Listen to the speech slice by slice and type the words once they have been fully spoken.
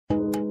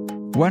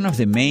One of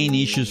the main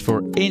issues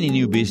for any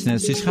new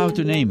business is how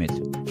to name it.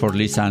 For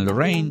Lisa and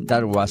Lorraine,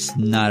 that was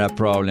not a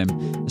problem.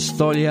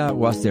 Estolia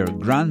was their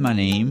grandma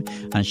name,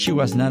 and she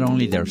was not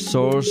only their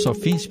source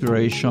of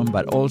inspiration,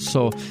 but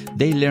also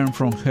they learned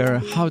from her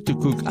how to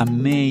cook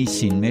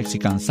amazing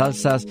Mexican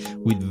salsas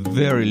with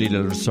very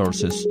little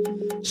resources.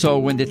 So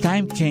when the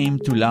time came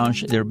to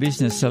launch their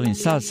business selling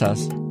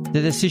salsas,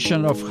 the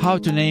decision of how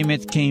to name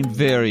it came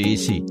very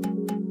easy.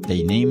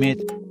 They named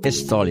it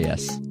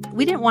Estolias.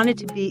 We didn't want it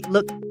to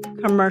look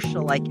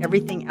commercial like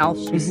everything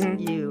else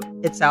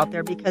it's out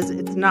there, because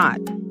it's not.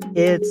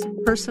 It's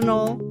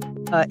personal.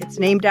 It's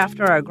named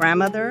after our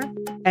grandmother,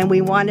 and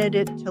we wanted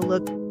it to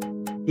look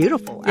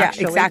beautiful,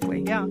 actually. Yeah,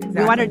 exactly. Yeah,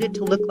 exactly. We wanted it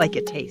to look like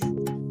it tastes.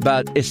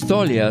 But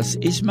Estolias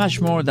is much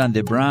more than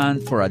the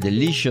brand for a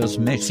delicious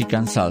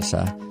Mexican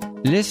salsa.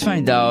 Let's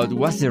find out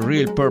what's the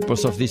real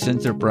purpose of this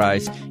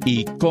enterprise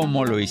y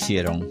cómo lo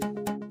hicieron.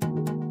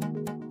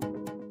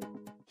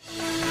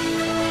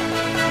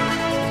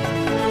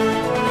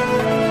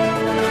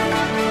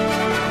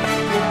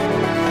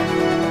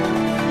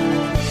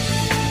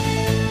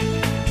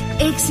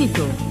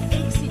 Éxito.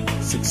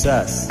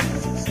 Success.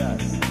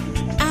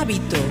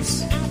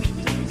 Hábitos.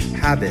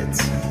 Habits.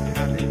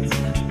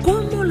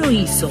 ¿Cómo lo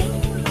hizo?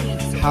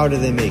 How do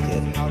they make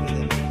it?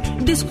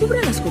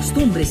 Descubra las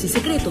costumbres y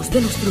secretos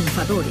de los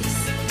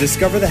triunfadores.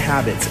 Discover the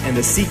habits and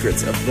the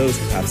secrets of those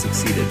who have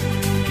succeeded.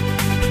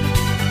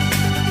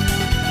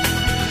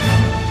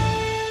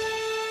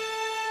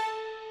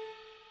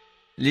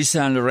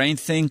 Lisa and Lorraine,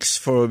 thanks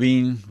for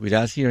being with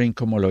us here in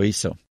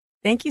ComoLoHizo.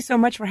 Thank you so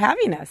much for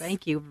having us.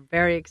 Thank you.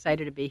 Very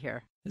excited to be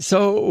here.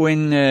 So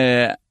when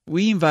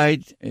we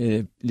invite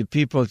the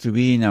people to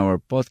be in our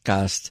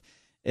podcast,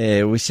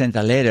 we send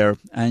a letter,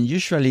 and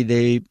usually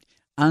they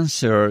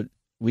answer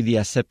with the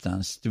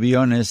acceptance. To be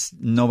honest,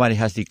 nobody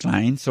has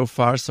declined so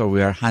far, so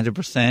we are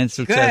 100%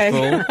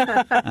 successful.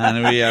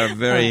 And we are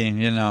very,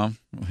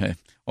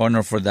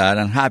 honored for that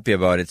and happy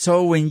about it.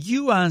 So when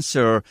you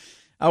answer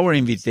our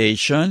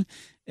invitation,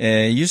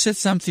 you said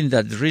something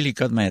that really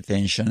caught my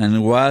attention,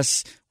 and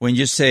was when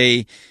you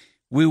say,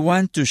 we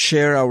want to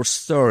share our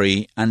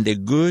story and the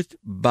good,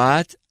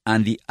 bad,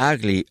 and the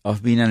ugly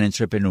of being an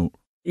entrepreneur.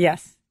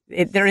 Yes,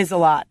 there is a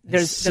lot.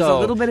 There's a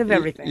little bit of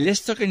everything.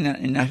 Let's talk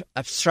in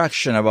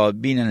abstraction about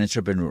being an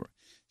entrepreneur.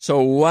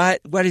 So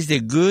what is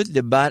the good,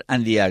 the bad,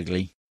 and the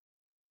ugly?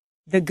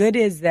 The good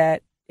is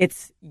that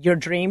it's your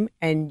dream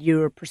and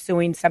you're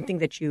pursuing something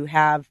that you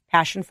have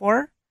passion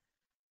for,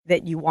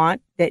 that you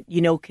want, that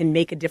can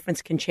make a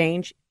difference, can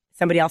change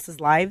somebody else's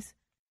lives.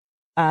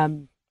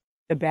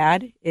 The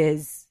bad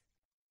is,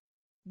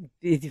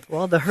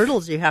 well, the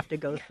hurdles you have to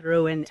go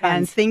through and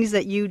things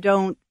that you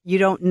don't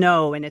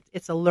know, and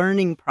it's a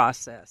learning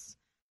process.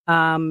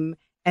 And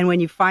when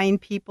you find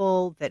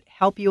people that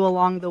help you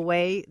along the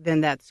way,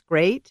 then that's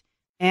great.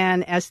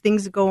 And as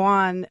things go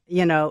on,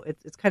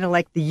 it's kind of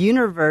like the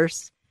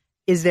universe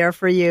is there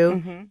for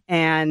you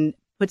and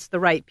puts the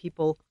right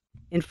people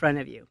in front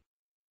of you.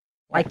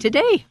 Like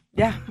today.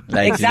 Yeah.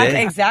 Like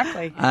today.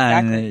 Exactly.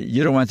 And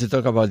you don't want to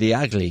talk about the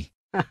ugly.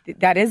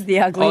 That is the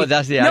ugly. Oh,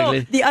 that's the ugly.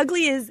 No, the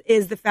ugly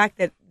is the fact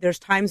that there's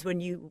times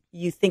when you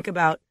think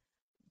about,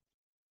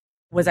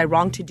 was I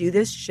wrong to do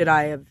this? Should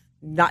I have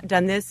not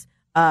done this?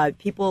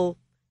 People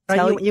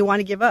tell you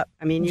want to give up.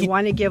 I mean, you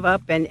want to give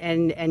up,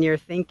 and you're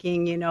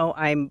thinking,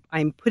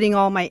 I'm putting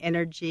all my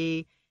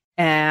energy,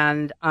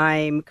 and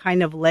I'm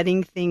kind of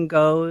letting things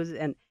go,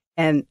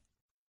 and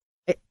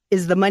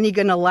is the money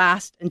going to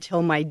last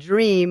until my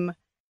dream,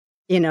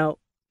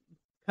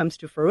 comes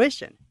to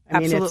fruition? I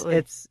Absolutely. mean,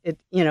 it's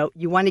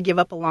you want to give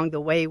up along the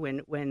way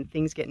when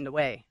things get in the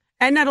way.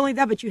 And not only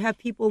that, but you have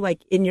people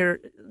like in your,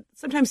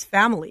 sometimes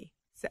family,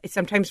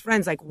 sometimes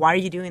friends, like, why are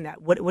you doing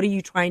that? What are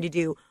you trying to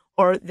do?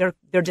 Or they're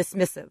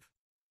dismissive.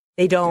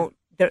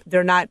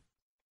 They're not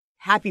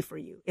happy for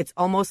you. It's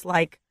almost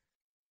like,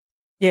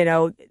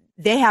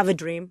 they have a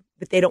dream,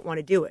 but they don't want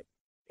to do it.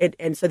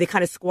 And so they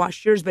kind of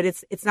squash yours, but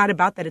it's not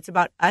about that. It's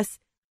about us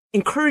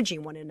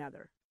encouraging one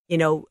another,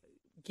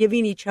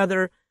 giving each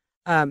other,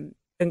 and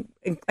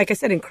like I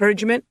said,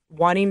 encouragement,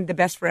 wanting the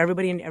best for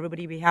everybody and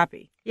everybody to be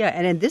happy. Yeah,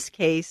 and in this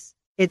case,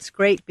 it's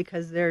great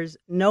because there's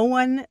no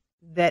one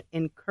that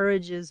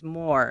encourages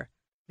more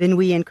than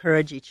we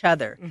encourage each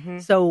other. Mm-hmm.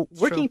 So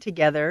working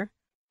together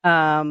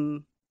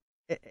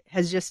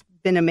has just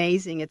been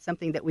amazing. It's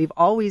something that we've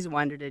always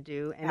wanted to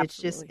do, and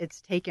Absolutely.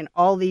 it's taken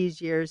all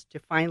these years to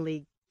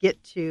finally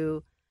get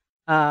to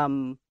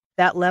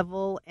that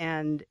level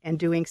and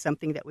doing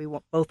something that we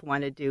both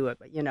want to do.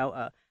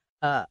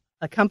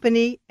 A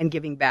company and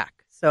giving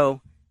back.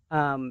 So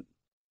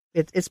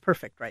it's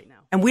perfect right now.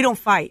 And we don't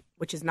fight,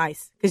 which is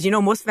nice. Because,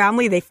 most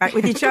family, they fight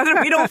with each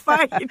other. We don't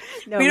fight.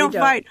 No, we don't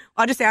fight.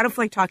 I'll just say, I don't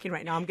feel like talking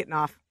right now. I'm getting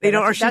off. They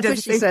don't. Or That's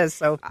what she says.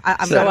 So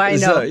I know.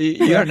 So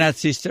you're not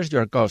sisters,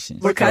 you're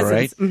cousins. We're cousins.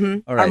 Right? Mm-hmm.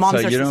 All right. Our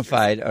moms so are you don't sisters.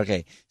 fight.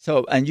 Okay.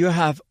 So, and you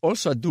have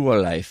also a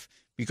dual life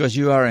because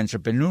you are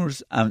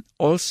entrepreneurs and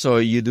also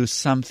you do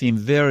something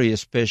very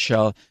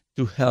special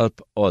to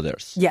help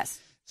others. Yes.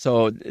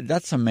 So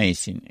that's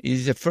amazing.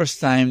 It's the first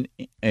time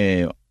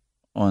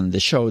on the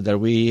show that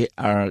we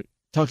are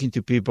talking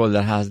to people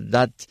that has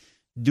that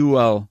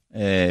dual,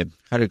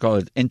 how do you call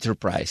it,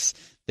 enterprise,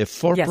 the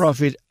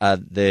for-profit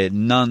and the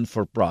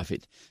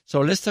non-for-profit.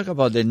 So let's talk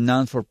about the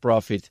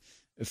non-for-profit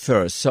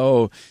first.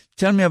 So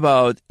tell me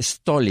about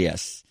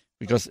Estolias,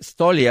 because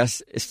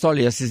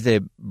Estolias is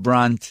the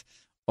brand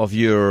of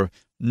your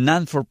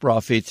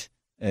non-for-profit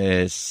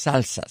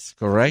salsas,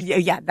 correct?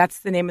 Yeah, that's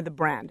the name of the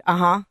brand.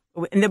 And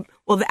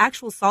the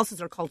actual salsas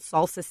are called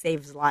Salsa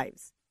Saves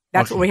Lives.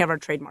 That's what we have our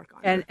trademark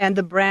on. And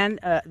the brand,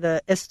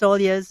 the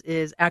Estolias,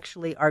 is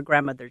actually our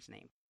grandmother's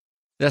name.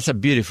 That's a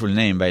beautiful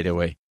name, by the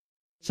way.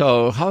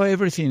 So how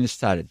everything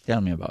started?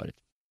 Tell me about it.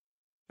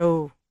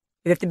 Oh,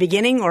 at the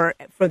beginning or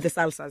for the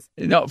salsas?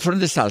 No, from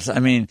the salsa.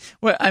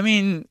 I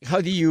mean, how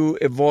do you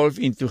evolve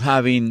into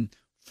having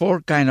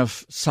 4 kind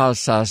of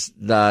salsas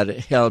that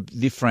help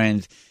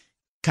different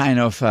kind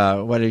of,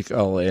 what do you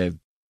call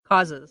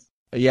Causes.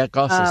 Yeah,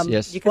 causes,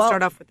 yes. You can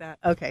start off with that.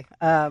 Okay.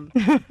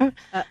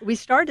 We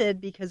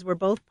started because we're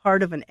both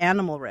part of an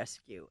animal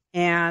rescue.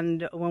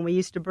 And when we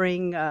used to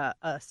bring a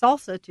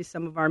salsa to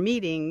some of our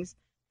meetings,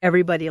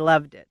 everybody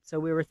loved it. So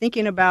we were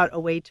thinking about a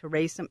way to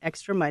raise some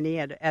extra money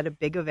at a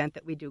big event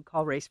that we do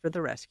called Race for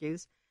the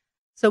Rescues.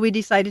 So we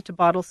decided to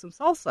bottle some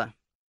salsa.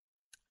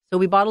 So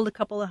we bottled a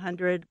couple of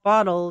 100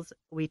 bottles.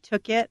 We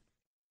took it.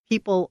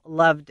 People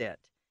loved it.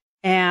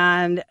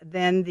 And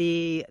then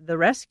the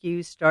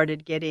rescues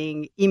started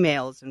getting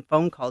emails and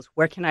phone calls.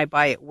 Where can I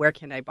buy it? Where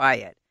can I buy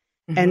it?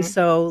 Mm-hmm. And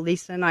so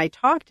Lisa and I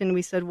talked and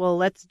we said, well,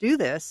 let's do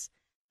this.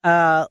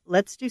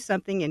 Let's do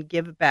something and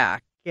give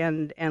back.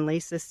 And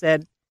Lisa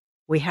said,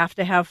 we have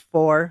to have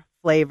 4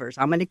 flavors.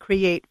 I'm going to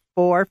create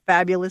 4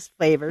 fabulous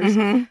flavors,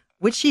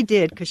 which she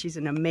did because she's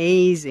an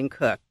amazing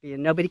cook.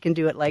 Nobody can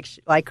do it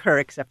like her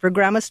except for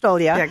Grandma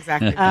Estolia. Yeah,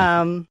 exactly.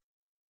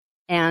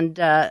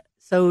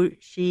 So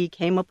she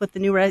came up with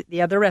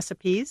the other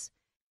recipes,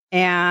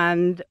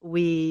 and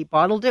we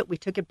bottled it. We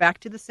took it back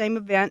to the same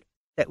event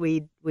that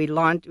we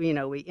launched. We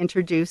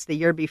introduced the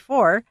year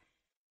before,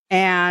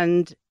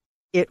 and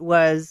it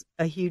was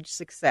a huge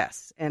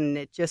success. And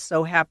it just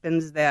so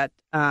happens that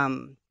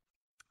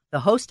the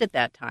host at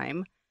that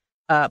time,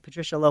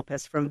 Patricia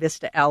Lopez from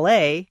Vista,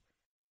 LA,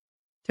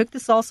 took the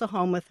salsa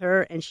home with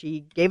her, and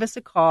she gave us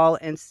a call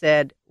and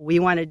said, "We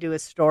want to do a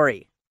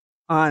story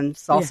on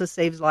Salsa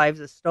Saves Lives,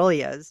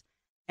 Estolias."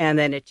 And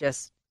then it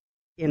just,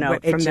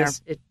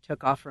 it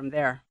took off from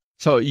there.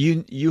 So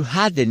you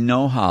had the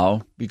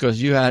know-how because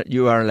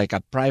you are like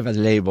a private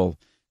label.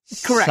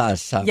 Correct.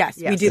 Salsa. Yes,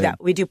 we do that.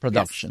 We do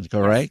productions,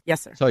 correct?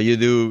 Yes, sir. So you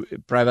do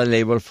private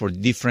label for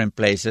different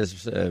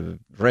places,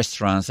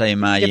 restaurants, I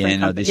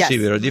imagine, or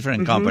distributor,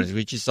 different companies,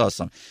 which is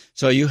awesome.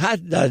 So you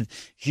had that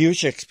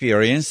huge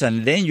experience,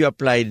 and then you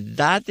applied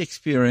that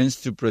experience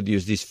to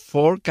produce these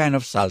 4 kind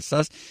of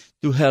salsas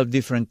to help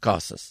different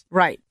causes.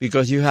 Right.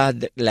 Because you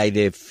had like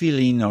the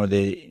feeling or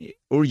the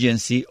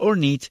urgency or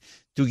need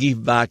to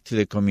give back to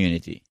the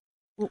community.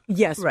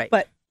 Yes, right.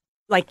 But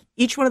like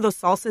each one of those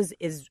salsas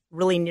is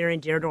really near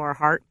and dear to our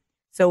heart.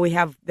 So we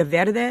have the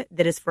verde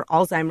that is for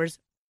Alzheimer's,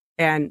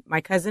 and my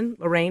cousin,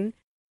 Lorraine,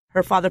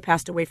 her father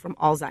passed away from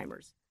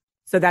Alzheimer's.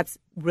 So that's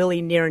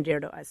really near and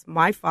dear to us.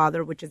 My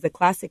father, which is the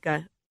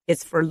Classica,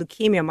 is for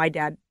leukemia. My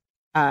dad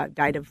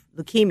died of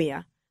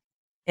leukemia.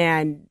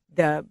 And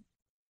the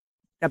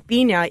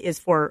Pina is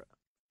for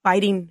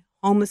fighting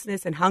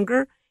homelessness and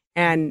hunger.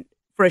 And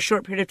for a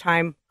short period of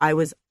time, I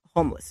was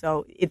homeless.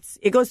 So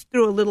it goes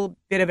through a little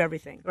bit of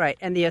everything. Right.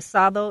 And the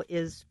asado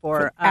is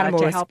for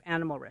to help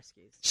animal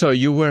rescues. So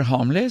you were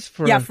homeless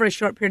for a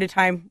short period of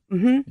time.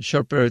 Mm-hmm. A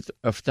short period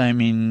of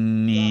time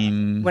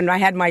in when I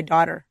had my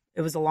daughter.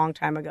 It was a long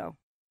time ago.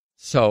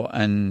 So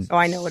I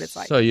know what it's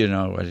like. So you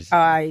know what it's like.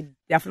 I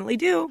definitely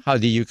do. How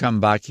did you come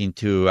back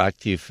into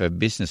active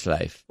business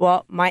life?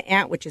 Well, my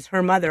aunt, which is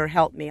her mother,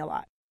 helped me a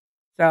lot.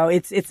 So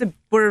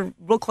we're a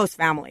real close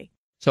family.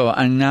 So,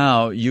 and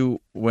now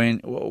you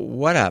went,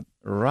 what a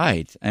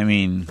ride. I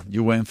mean,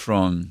 you went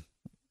from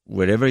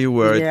wherever you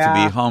were to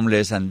be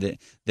homeless and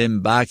then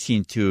back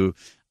into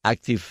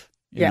active,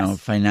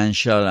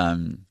 financial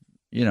and,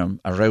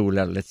 a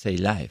regular, let's say,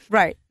 life.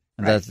 Right.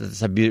 And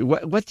that's a beauty.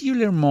 What do you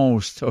learn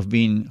most of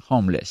being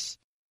homeless?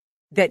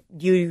 That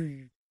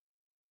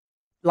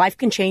life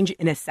can change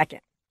in a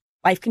second.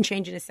 Life can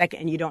change in a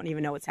second and you don't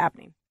even know what's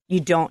happening.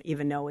 You don't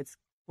even know it's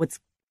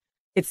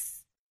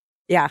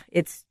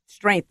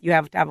strength. You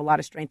have to have a lot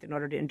of strength in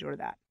order to endure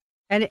that.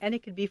 And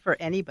it could be for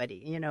anybody.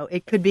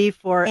 It could be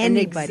for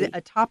anybody, a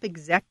top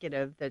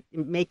executive that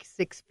makes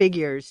 6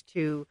 figures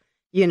to,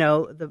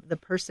 the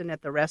person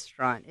at the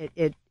restaurant.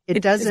 It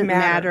doesn't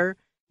matter.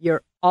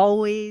 You're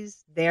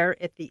always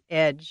there at the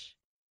edge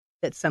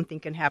that something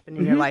can happen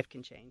and your life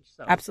can change.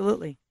 So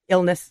absolutely.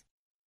 Illness.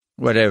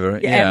 Whatever.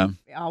 Yeah.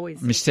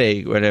 Always.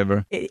 Mistake,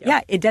 whatever.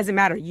 It doesn't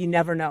matter. You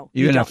never know.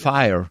 Even a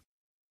fire.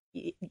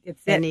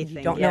 It's anything.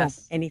 You don't know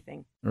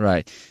anything.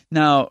 Right.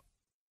 Now,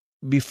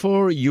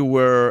 before you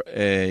were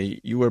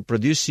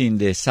producing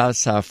the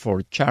salsa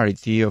for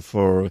charity or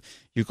for,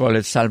 you call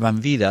it Salvan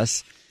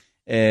Vidas,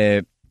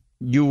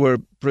 you were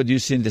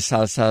producing the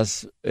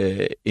salsas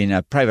in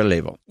a private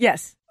label.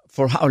 Yes.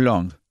 For how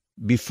long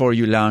before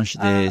you launched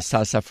the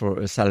salsa for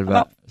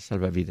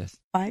Salvavidas?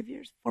 5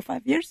 years, 4 or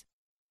 5 years.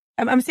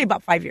 I'm going to say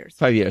about 5 years.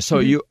 5 years.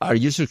 So are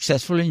you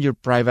successful in your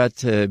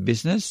private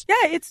business? Yeah,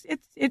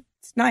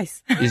 it's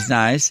nice. It's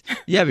nice.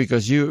 Yeah,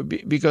 because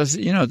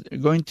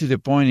going to the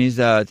point is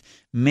that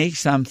make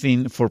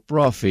something for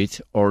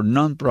profit or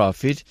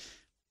non-profit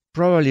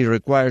probably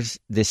requires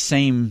the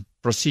same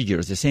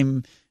procedures, the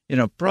same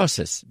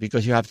process,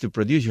 because you have to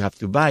produce, you have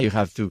to buy, you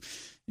have to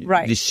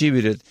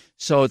distribute it.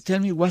 So tell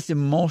me, what's the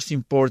most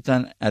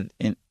important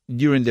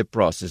during the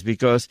process?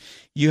 Because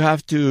you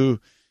have to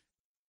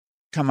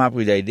come up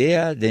with the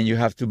idea, then you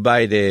have to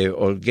buy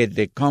or get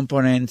the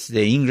components,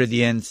 the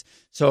ingredients.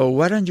 So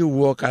why don't you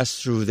walk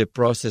us through the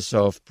process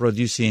of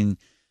producing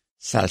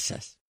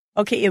salsas?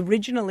 Okay,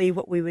 originally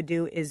what we would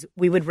do is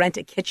we would rent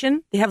a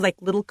kitchen. They have like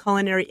little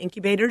culinary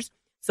incubators.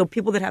 So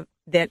people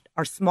that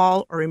are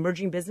small or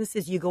emerging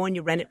businesses, you go and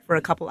you rent it for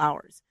a couple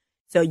hours.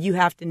 So you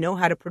have to know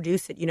how to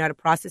produce it, you know how to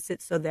process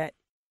it so that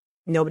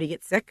nobody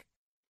gets sick.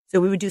 So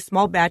we would do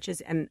small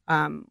batches, and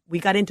we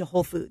got into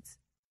Whole Foods.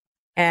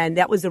 And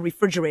that was a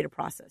refrigerator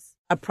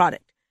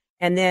product.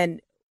 And then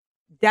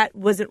that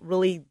wasn't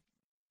really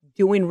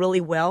doing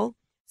really well.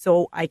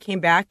 So I came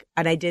back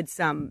and I did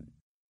some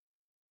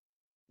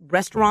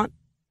restaurant.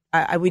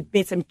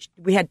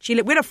 We had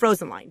chile. We had a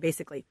frozen line,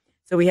 basically.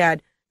 So we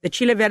had the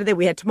chile verde,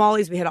 we had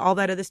tamales, we had all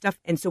that other stuff.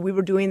 And so we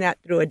were doing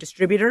that through a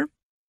distributor.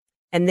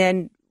 And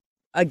then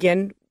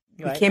again,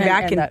 we came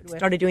back and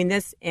started doing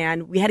this,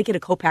 and we had to get a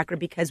co-packer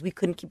because we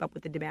couldn't keep up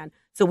with the demand.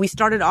 So we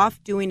started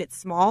off doing it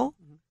small,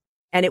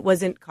 and it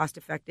wasn't cost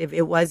effective.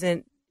 It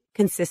wasn't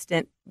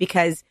consistent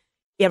because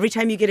every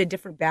time you get a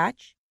different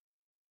batch,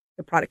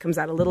 the product comes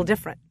out a little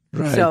different.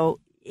 Right. So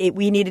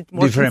we needed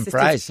more different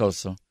consistent price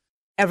also.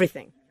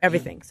 Everything.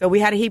 So we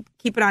had to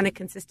keep it on a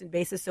consistent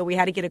basis. So we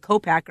had to get a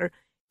co-packer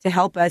to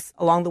help us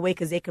along the way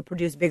because they could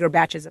produce bigger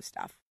batches of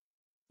stuff.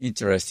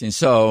 Interesting.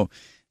 So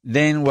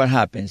then what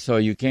happened? So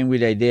you came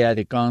with the idea,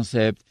 the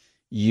concept,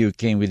 you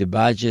came with the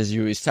badges,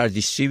 you start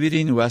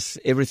distributing.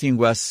 Everything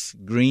was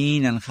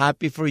green and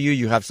happy for you?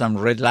 You have some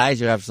red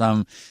lights, you have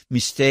some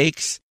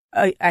mistakes?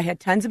 I had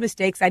tons of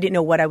mistakes. I didn't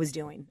know what I was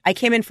doing. I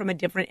came in from a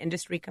different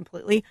industry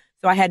completely,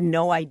 so I had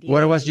no idea.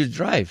 What was your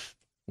drive?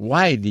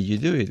 Why did you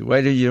do it?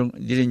 Why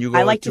didn't you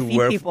go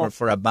to work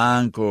for a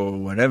bank or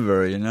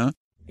whatever,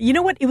 You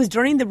know what? It was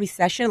during the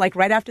recession, like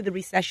right after the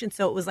recession.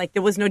 So it was like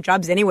there was no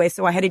jobs anyway.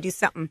 So I had to do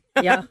something.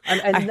 Yeah,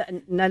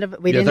 and none of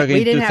it. We didn't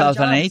have jobs.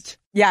 2008.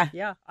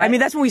 Yeah. I mean,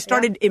 that's when we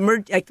started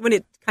like when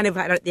it kind of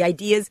had the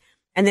ideas,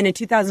 and then in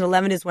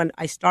 2011 is when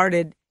I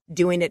started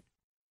doing it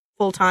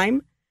full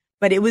time.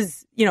 But it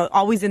was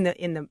always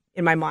in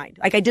my mind.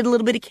 Like I did a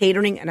little bit of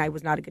catering, and I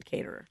was not a good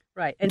caterer.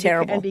 Right,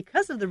 terrible. And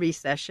because of the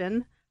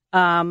recession,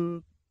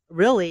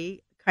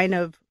 really kind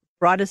of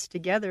brought us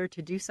together to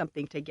do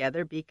something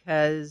together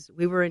because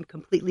we were in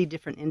completely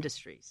different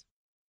industries.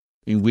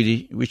 In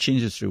which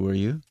industry were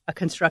you?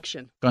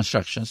 Construction.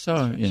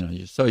 So,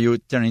 so you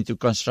turned into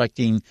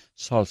constructing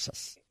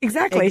salsas.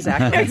 Exactly.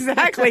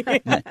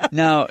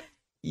 Now,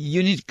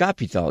 you need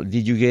capital.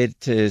 Did you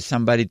get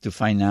somebody to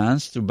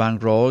finance, to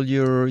bankroll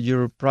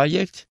your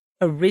project?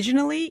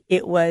 Originally,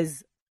 it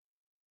was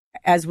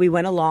as we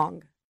went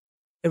along.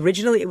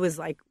 Originally, it was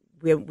like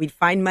we'd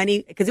find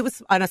money because it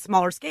was on a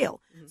smaller scale.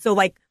 Mm-hmm. So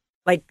like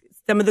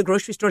some of the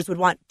grocery stores would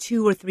want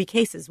 2 or 3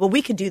 cases. Well,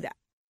 we could do that.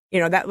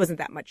 That wasn't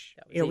that much.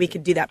 We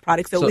could do that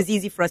product. So it was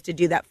easy for us to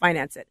do that,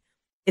 finance it.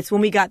 It's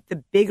when we got the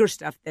bigger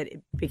stuff that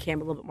it became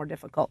a little bit more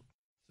difficult.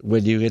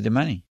 Where do you get the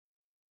money?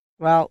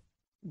 Well,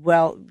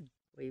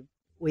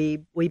 we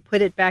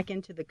put it back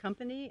into the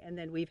company, and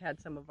then we've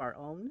had some of our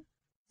own.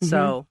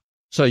 Mm-hmm.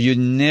 So you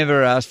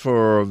never asked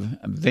for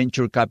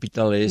venture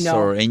capitalists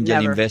or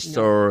angel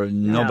investor,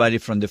 nobody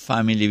from the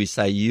family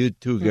beside you,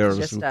 2 girls.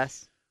 Just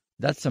us.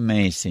 That's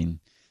amazing.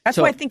 That's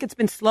why I think it's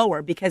been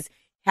slower, because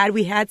had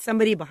we had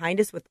somebody behind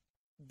us with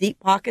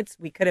deep pockets,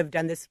 we could have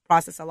done this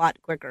process a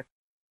lot quicker.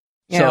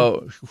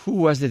 So who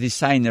was the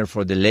designer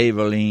for the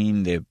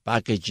labeling, the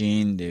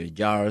packaging, the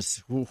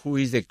jars? Who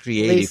is the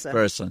creative Lisa.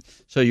 person?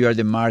 So you are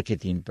the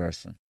marketing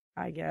person.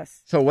 I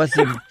guess. So what's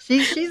the...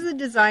 She's the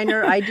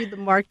designer. I do the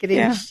marketing.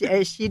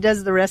 Yeah. She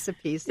does the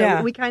recipes.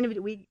 So we kind of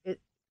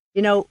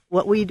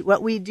what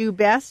we do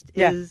best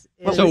is.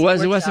 So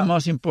what's the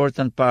most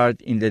important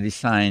part in the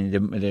design,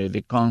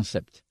 the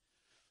concept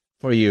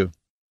for you?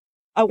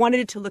 I wanted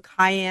it to look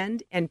high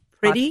end and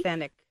pretty,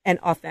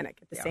 authentic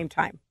at the same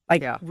time,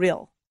 like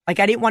real. Like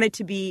I didn't want it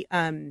to be.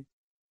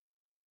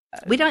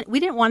 We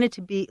didn't want it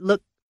to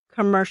look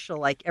commercial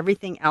like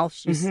everything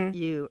else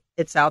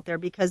it's out there,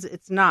 because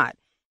it's not.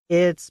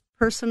 It's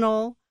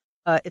personal.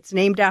 It's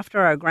named after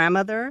our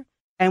grandmother,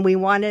 and we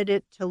wanted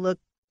it to look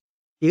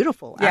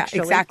beautiful. Actually,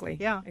 exactly.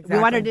 Yeah, exactly.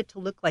 We wanted it to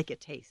look like it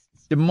tastes.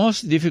 The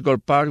most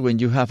difficult part when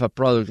you have a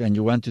product and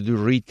you want to do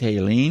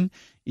retailing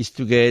is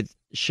to get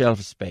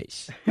shelf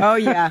space. Oh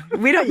yeah,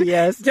 we don't.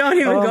 Yes. Don't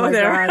even Oh, go my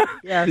there. God.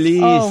 Yes.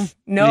 Please,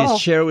 no. please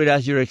share with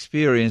us your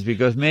experience,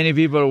 because many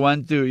people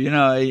want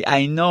to,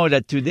 I know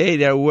that today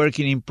they're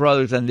working in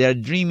products and they're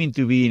dreaming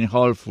to be in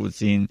Whole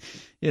Foods, in